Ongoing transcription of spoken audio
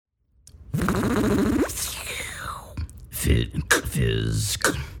Fizz.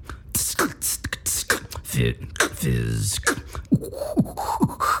 Fizz.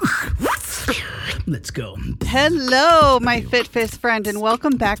 Let's go. Hello, my Fit Fizz friend, and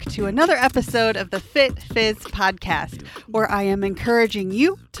welcome back to another episode of the Fit Fizz podcast, where I am encouraging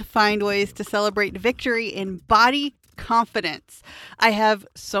you to find ways to celebrate victory in body confidence. I have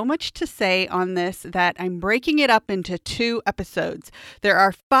so much to say on this that I'm breaking it up into 2 episodes. There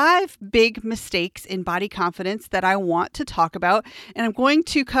are 5 big mistakes in body confidence that I want to talk about, and I'm going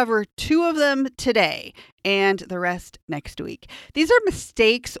to cover 2 of them today and the rest next week. These are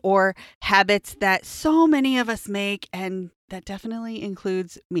mistakes or habits that so many of us make, and that definitely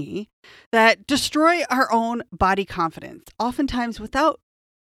includes me, that destroy our own body confidence, oftentimes without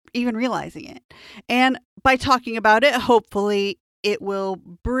even realizing it. And by talking about it, hopefully it will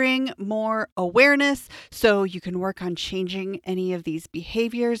bring more awareness so you can work on changing any of these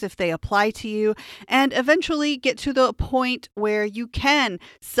behaviors if they apply to you, and eventually get to the point where you can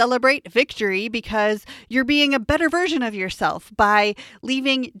celebrate victory because you're being a better version of yourself by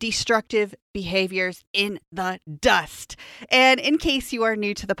leaving destructive behaviors in the dust. And in case you are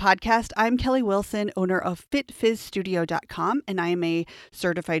new to the podcast, I'm Kelly Wilson, owner of FitFizzStudio.com, and I am a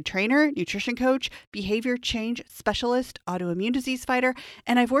certified trainer, nutrition coach, behavior change specialist, autoimmune disease fighter,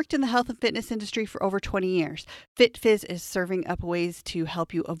 and I've worked in the health and fitness industry for over 20 years. FitFizz is serving up ways to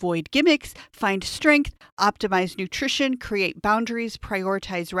help you avoid gimmicks, find strength, optimize nutrition, create boundaries,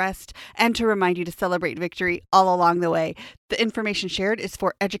 prioritize rest, and to remind you to celebrate victory all along the way. The information shared is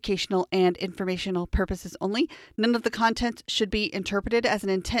for educational and informational purposes only. None of the content should be interpreted as an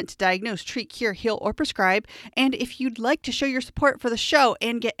intent to diagnose, treat, cure, heal, or prescribe. And if you'd like to show your support for the show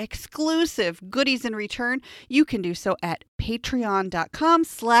and get exclusive goodies in return, you can do so at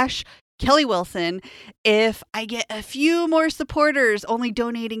patreon.com/Kelly Wilson. If I get a few more supporters only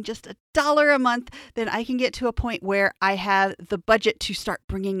donating just $1 a month, then I can get to a point where I have the budget to start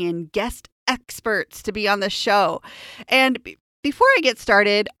bringing in guest experts to be on the show. And before I get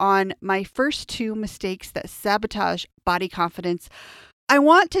started on my first 2 mistakes that sabotage body confidence, I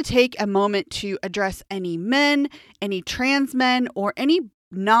want to take a moment to address any men, any trans men, or any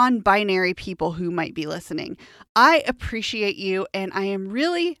non-binary people who might be listening. I appreciate you, and I am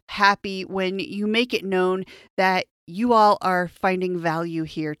really happy when you make it known that you all are finding value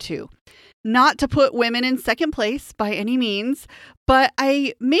here too. Not to put women in second place by any means, but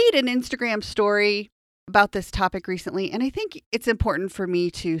I made an Instagram story about this topic recently, and I think it's important for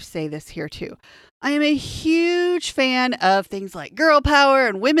me to say this here too. I am a huge fan of things like girl power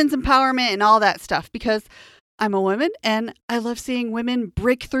and women's empowerment and all that stuff because I'm a woman and I love seeing women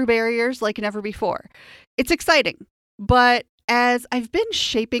break through barriers like never before. It's exciting, but as I've been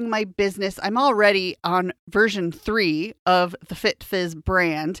shaping my business, I'm already on version 3 of the Fit Fizz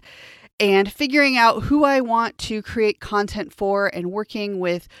brand and figuring out who I want to create content for and working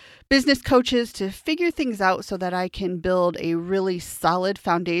with business coaches to figure things out so that I can build a really solid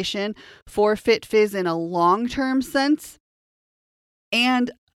foundation for Fit Fizz in a long-term sense. And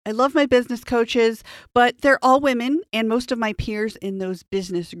I love my business coaches, but they're all women, and most of my peers in those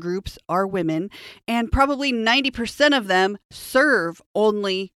business groups are women, and probably 90% of them serve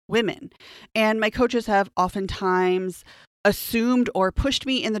only women. And my coaches have oftentimes assumed or pushed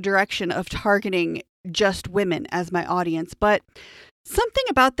me in the direction of targeting just women as my audience, but something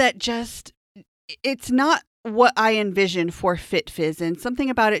about that it's not what I envision for Fit Fizz, and something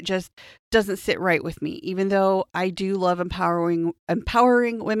about it just doesn't sit right with me. Even though I do love empowering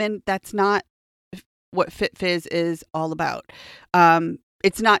women, that's not what Fit Fizz is all about.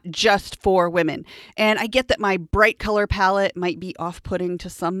 It's not just for women. And I get that my bright color palette might be off-putting to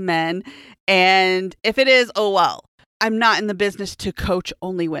some men, and if it is, oh well. I'm not in the business to coach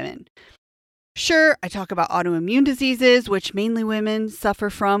only women. Sure, I talk about autoimmune diseases, which mainly women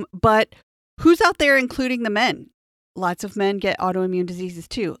suffer from, but who's out there including the men? Lots of men get autoimmune diseases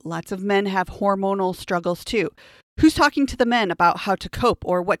too. Lots of men have hormonal struggles too. Who's talking to the men about how to cope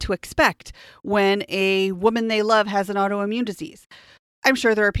or what to expect when a woman they love has an autoimmune disease? I'm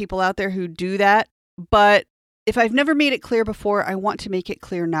sure there are people out there who do that, but if I've never made it clear before, I want to make it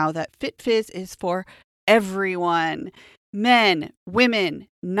clear now that Fit Fizz is for everyone. Men, women,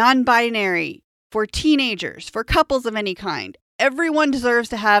 non-binary, for teenagers, for couples of any kind. Everyone deserves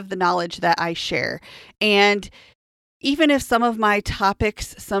to have the knowledge that I share. And even if some of my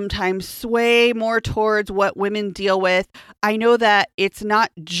topics sometimes sway more towards what women deal with, I know that it's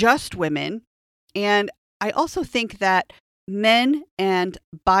not just women. And I also think that men and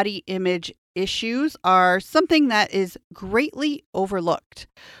body image issues are something that is greatly overlooked.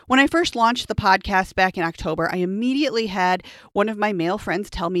 When I first launched the podcast back in October, I immediately had one of my male friends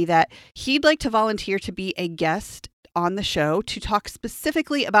tell me that he'd like to volunteer to be a guest on the show to talk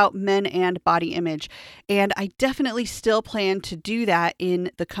specifically about men and body image. And I definitely still plan to do that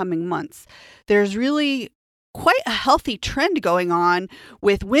in the coming months. There's really quite a healthy trend going on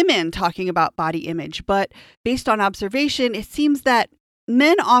with women talking about body image. But based on observation, it seems that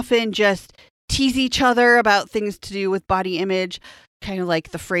men often just tease each other about things to do with body image, kind of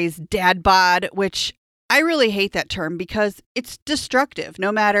like the phrase dad bod, which I really hate that term because it's destructive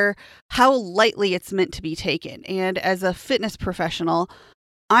no matter how lightly it's meant to be taken. And as a fitness professional,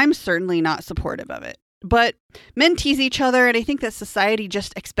 I'm certainly not supportive of it. But men tease each other, and I think that society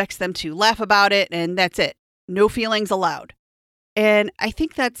just expects them to laugh about it, and that's it. No feelings allowed. And I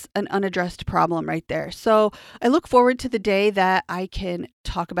think that's an unaddressed problem right there. So I look forward to the day that I can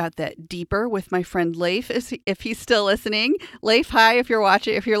talk about that deeper with my friend Leif, if he's still listening. Leif, hi, if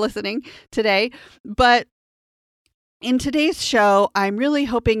you're listening today. But in today's show, I'm really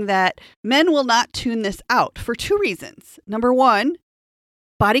hoping that men will not tune this out for two reasons. Number one,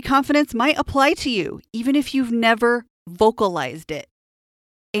 body confidence might apply to you, even if you've never vocalized it.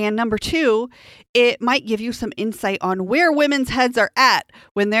 And number two, it might give you some insight on where women's heads are at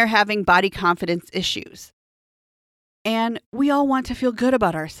when they're having body confidence issues. And we all want to feel good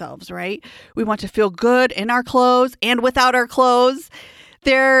about ourselves, right? We want to feel good in our clothes and without our clothes.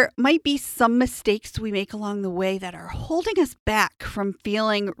 There might be some mistakes we make along the way that are holding us back from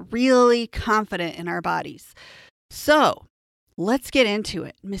feeling really confident in our bodies. So let's get into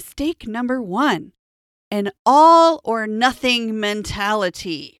it. Mistake number one. An all or nothing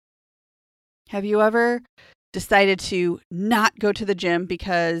mentality. Have you ever decided to not go to the gym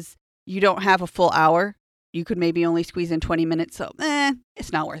because you don't have a full hour? You could maybe only squeeze in 20 minutes, so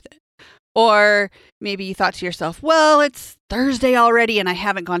it's not worth it. Or maybe you thought to yourself, well, it's Thursday already and I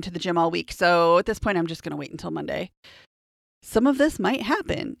haven't gone to the gym all week, so at this point I'm just going to wait until Monday. Some of this might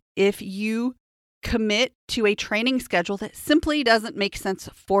happen if you commit to a training schedule that simply doesn't make sense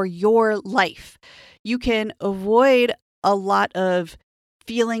for your life. You can avoid a lot of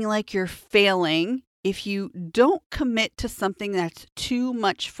feeling like you're failing if you don't commit to something that's too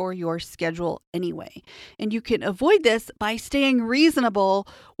much for your schedule anyway. And you can avoid this by staying reasonable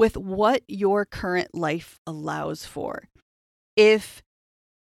with what your current life allows for. If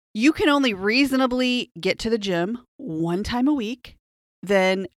you can only reasonably get to the gym one time a week,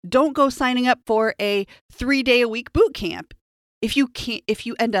 then don't go signing up for a 3-day-a-week boot camp. If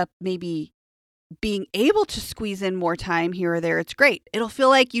you end up maybe being able to squeeze in more time here or there, it's great. It'll feel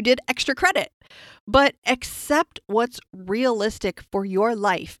like you did extra credit. But accept what's realistic for your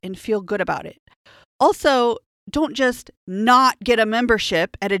life and feel good about it. Also, don't just not get a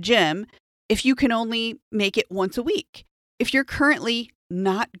membership at a gym if you can only make it once a week. If you're currently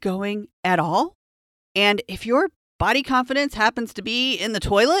not going at all, and if your body confidence happens to be in the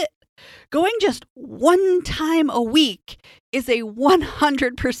toilet, going just one time a week is a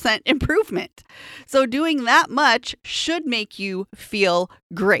 100% improvement. So doing that much should make you feel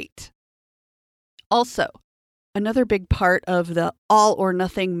great. Also, another big part of the all or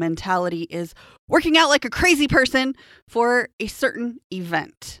nothing mentality is working out like a crazy person for a certain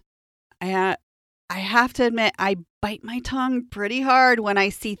event. I have to admit, I bite my tongue pretty hard when I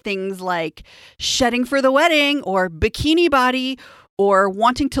see things like shedding for the wedding or bikini body or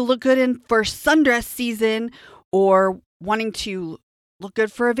wanting to look good for sundress season or wanting to look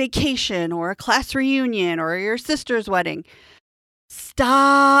good for a vacation or a class reunion or your sister's wedding.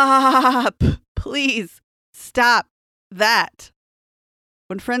 Stop. Please stop that.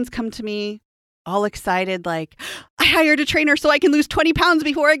 When friends come to me all excited, like, I hired a trainer so I can lose 20 pounds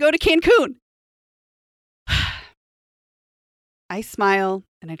before I go to Cancun. I smile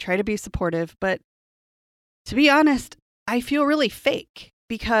and I try to be supportive, but to be honest, I feel really fake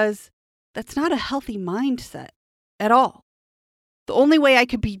because that's not a healthy mindset at all. The only way I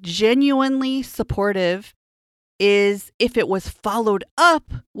could be genuinely supportive is if it was followed up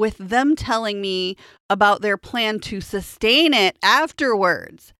with them telling me about their plan to sustain it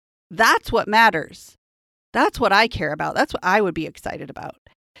afterwards. That's what matters. That's what I care about. That's what I would be excited about.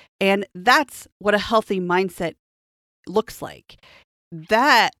 And that's what a healthy mindset looks like.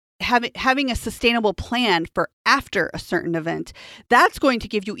 That having a sustainable plan for after a certain event, that's going to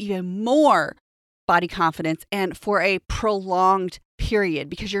give you even more body confidence and for a prolonged period,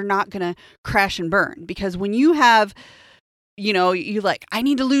 because you're not going to crash and burn. Because when you have, you like, I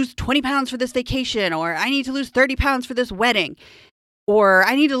need to lose 20 pounds for this vacation, or I need to lose 30 pounds for this wedding, or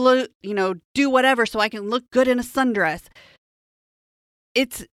I need to do whatever so I can look good in a sundress.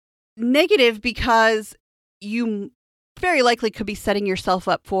 It's negative because you very likely could be setting yourself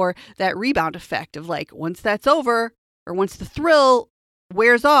up for that rebound effect of like, once that's over, or once the thrill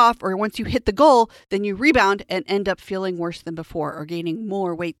wears off or once you hit the goal, then you rebound and end up feeling worse than before or gaining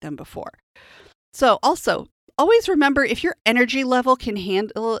more weight than before. So also, always remember if your energy level can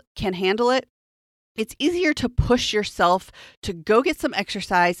handle it, it's easier to push yourself to go get some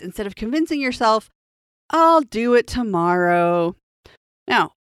exercise instead of convincing yourself, I'll do it tomorrow.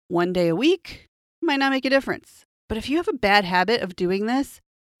 Now, one day a week might not make a difference. But if you have a bad habit of doing this,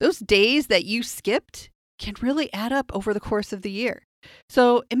 those days that you skipped can really add up over the course of the year.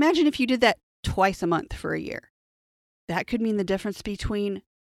 So imagine if you did that twice a month for a year. That could mean the difference between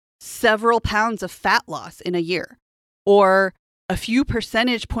several pounds of fat loss in a year, or a few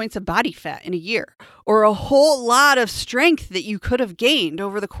percentage points of body fat in a year, or a whole lot of strength that you could have gained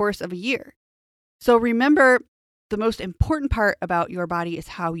over the course of a year. So remember, the most important part about your body is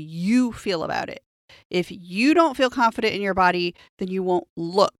how you feel about it. If you don't feel confident in your body, then you won't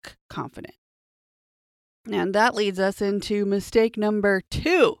look confident. And that leads us into mistake number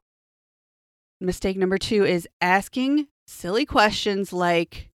 2. Mistake number 2 is asking silly questions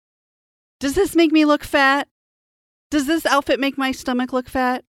like, does this make me look fat? Does this outfit make my stomach look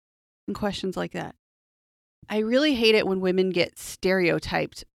fat? And questions like that. I really hate it when women get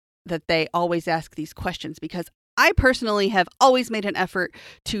stereotyped that they always ask these questions, because I personally have always made an effort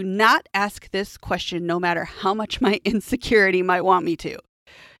to not ask this question no matter how much my insecurity might want me to.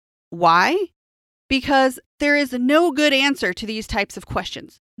 Why? Because there is no good answer to these types of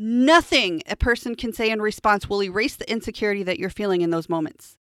questions. Nothing a person can say in response will erase the insecurity that you're feeling in those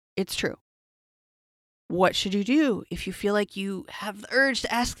moments. It's true. What should you do if you feel like you have the urge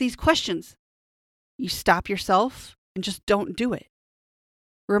to ask these questions? You stop yourself and just don't do it.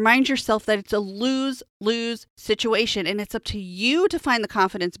 Remind yourself that it's a lose-lose situation and it's up to you to find the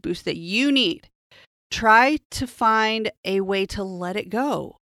confidence boost that you need. Try to find a way to let it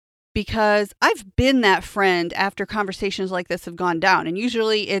go, because I've been that friend after conversations like this have gone down. And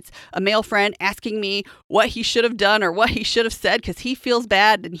usually it's a male friend asking me what he should have done or what he should have said because he feels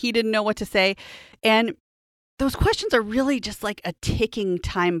bad and he didn't know what to say. And those questions are really just like a ticking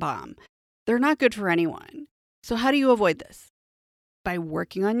time bomb. They're not good for anyone. So how do you avoid this? By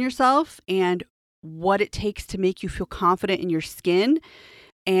working on yourself and what it takes to make you feel confident in your skin,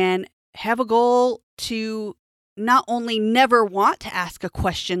 and have a goal to not only never want to ask a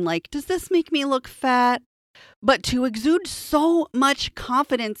question like, does this make me look fat? But to exude so much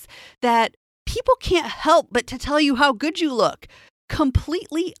confidence that people can't help but to tell you how good you look,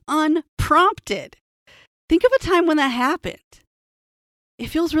 completely unprompted. Think of a time when that happened. It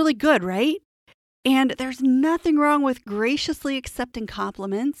feels really good, right? And there's nothing wrong with graciously accepting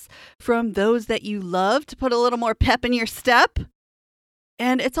compliments from those that you love to put a little more pep in your step.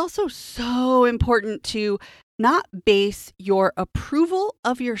 And it's also so important to not base your approval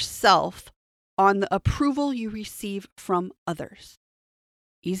of yourself on the approval you receive from others.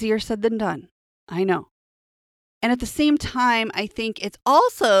 Easier said than done, I know. And at the same time, I think it's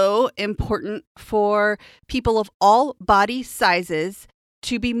also important for people of all body sizes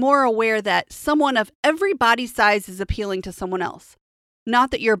to be more aware that someone of every body size is appealing to someone else.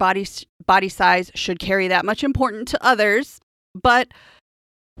 Not that your body size should carry that much importance to others, but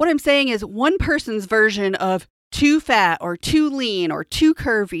what I'm saying is one person's version of too fat or too lean or too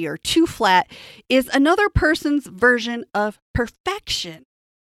curvy or too flat is another person's version of perfection.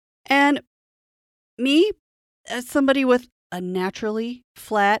 And me, as somebody with a naturally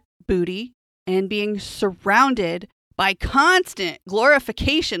flat booty and being surrounded by constant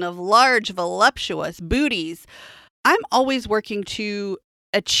glorification of large, voluptuous booties, I'm always working to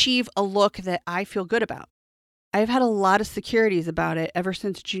achieve a look that I feel good about. I've had a lot of securities about it ever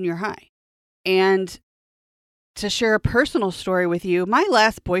since junior high. And to share a personal story with you, my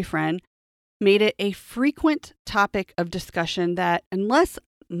last boyfriend made it a frequent topic of discussion that unless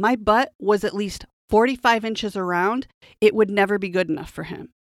my butt was at least 45 inches around, it would never be good enough for him.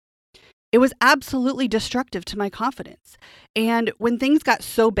 It was absolutely destructive to my confidence. And when things got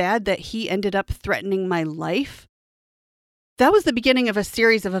so bad that he ended up threatening my life, that was the beginning of a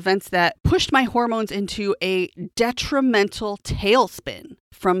series of events that pushed my hormones into a detrimental tailspin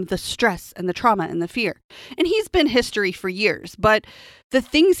from the stress and the trauma and the fear. And he's been history for years, but the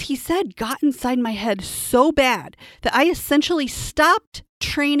things he said got inside my head so bad that I essentially stopped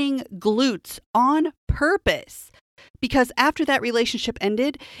training glutes on purpose. Because after that relationship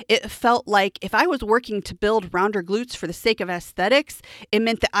ended, it felt like if I was working to build rounder glutes for the sake of aesthetics, it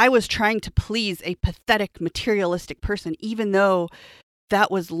meant that I was trying to please a pathetic, materialistic person, even though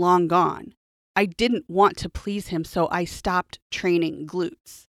that was long gone. I didn't want to please him, so I stopped training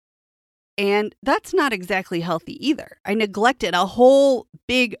glutes. And that's not exactly healthy either. I neglected a whole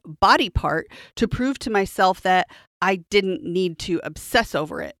big body part to prove to myself that I didn't need to obsess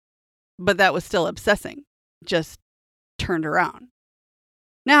over it, but that was still obsessing, just turned around.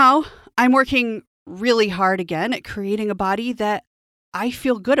 Now I'm working really hard again at creating a body that I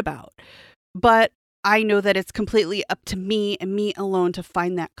feel good about, but I know that it's completely up to me and me alone to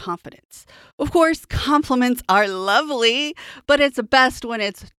find that confidence. Of course, compliments are lovely, but it's best when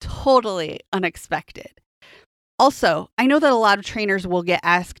it's totally unexpected. Also, I know that a lot of trainers will get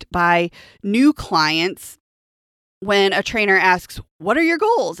asked by new clients when a trainer asks, "What are your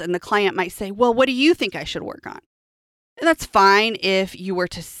goals?" And the client might say, "Well, what do you think I should work on?" And that's fine if you were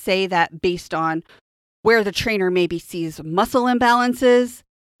to say that based on where the trainer maybe sees muscle imbalances.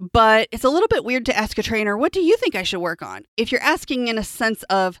 But it's a little bit weird to ask a trainer, "What do you think I should work on?" if you're asking in a sense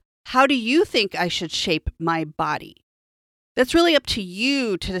of, "How do you think I should shape my body?" That's really up to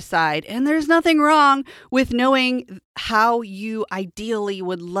you to decide. And there's nothing wrong with knowing how you ideally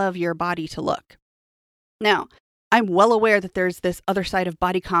would love your body to look. Now, I'm well aware that there's this other side of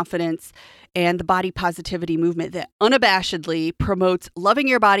body confidence and the body positivity movement that unabashedly promotes loving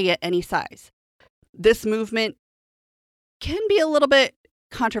your body at any size. This movement can be a little bit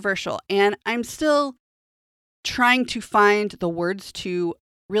controversial, and I'm still trying to find the words to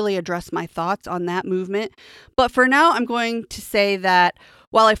really address my thoughts on that movement. But for now, I'm going to say that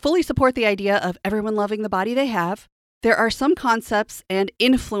while I fully support the idea of everyone loving the body they have, there are some concepts and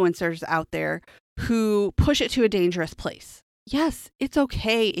influencers out there who push it to a dangerous place. Yes, it's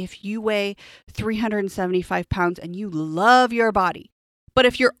okay if you weigh 375 pounds and you love your body. But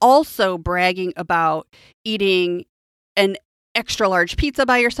if you're also bragging about eating an extra large pizza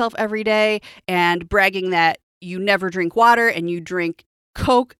by yourself every day and bragging that you never drink water and you drink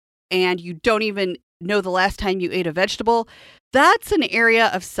Coke and you don't even know the last time you ate a vegetable, that's an area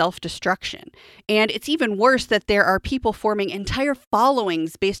of self-destruction. And it's even worse that there are people forming entire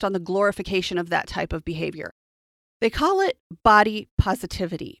followings based on the glorification of that type of behavior. They call it body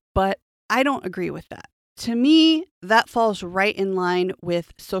positivity, but I don't agree with that. To me, that falls right in line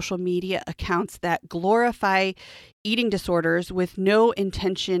with social media accounts that glorify eating disorders with no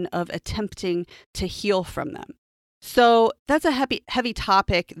intention of attempting to heal from them. So that's a heavy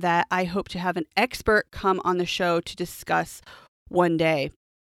topic that I hope to have an expert come on the show to discuss one day.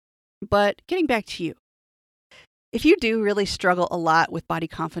 But getting back to you, if you do really struggle a lot with body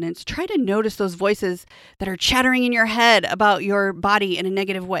confidence, try to notice those voices that are chattering in your head about your body in a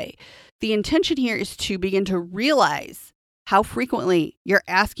negative way. The intention here is to begin to realize how frequently you're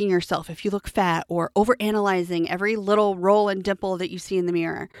asking yourself if you look fat or overanalyzing every little roll and dimple that you see in the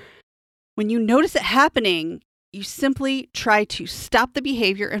mirror. When you notice it happening, you simply try to stop the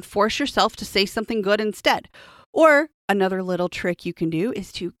behavior and force yourself to say something good instead. Or another little trick you can do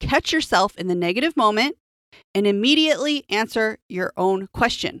is to catch yourself in the negative moment and immediately answer your own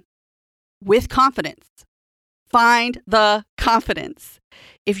question with confidence. Find the confidence.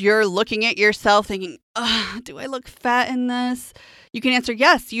 If you're looking at yourself thinking, do I look fat in this? You can answer,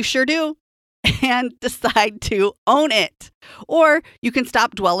 yes, you sure do, and decide to own it. Or you can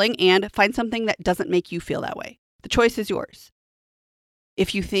stop dwelling and find something that doesn't make you feel that way. The choice is yours.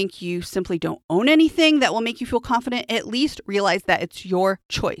 If you think you simply don't own anything that will make you feel confident, at least realize that it's your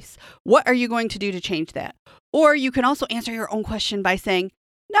choice. What are you going to do to change that? Or you can also answer your own question by saying,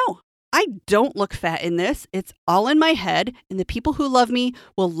 no, I don't look fat in this. It's all in my head, and the people who love me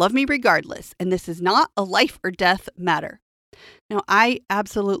will love me regardless. And this is not a life or death matter. Now, I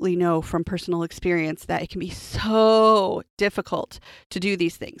absolutely know from personal experience that it can be so difficult to do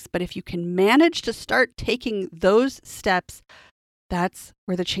these things. But if you can manage to start taking those steps, that's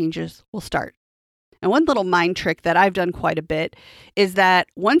where the changes will start. And one little mind trick that I've done quite a bit is that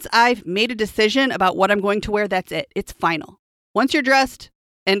once I've made a decision about what I'm going to wear, that's it. It's final. Once you're dressed,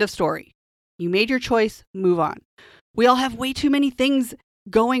 end of story. You made your choice, move on. We all have way too many things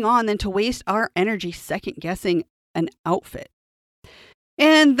going on than to waste our energy second guessing an outfit.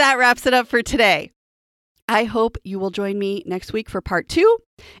 And that wraps it up for today. I hope you will join me next week for part 2.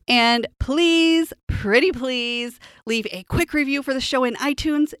 And please, pretty please, leave a quick review for the show in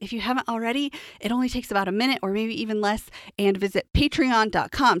iTunes. If you haven't already, it only takes about a minute or maybe even less. And visit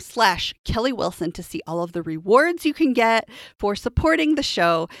patreon.com/Kelly Wilson to see all of the rewards you can get for supporting the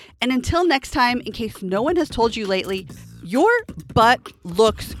show. And until next time, in case no one has told you lately, your butt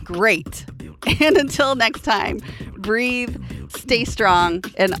looks great. And until next time, breathe, stay strong,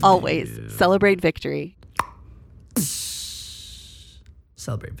 and always celebrate victory.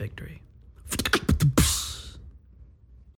 Celebrate victory.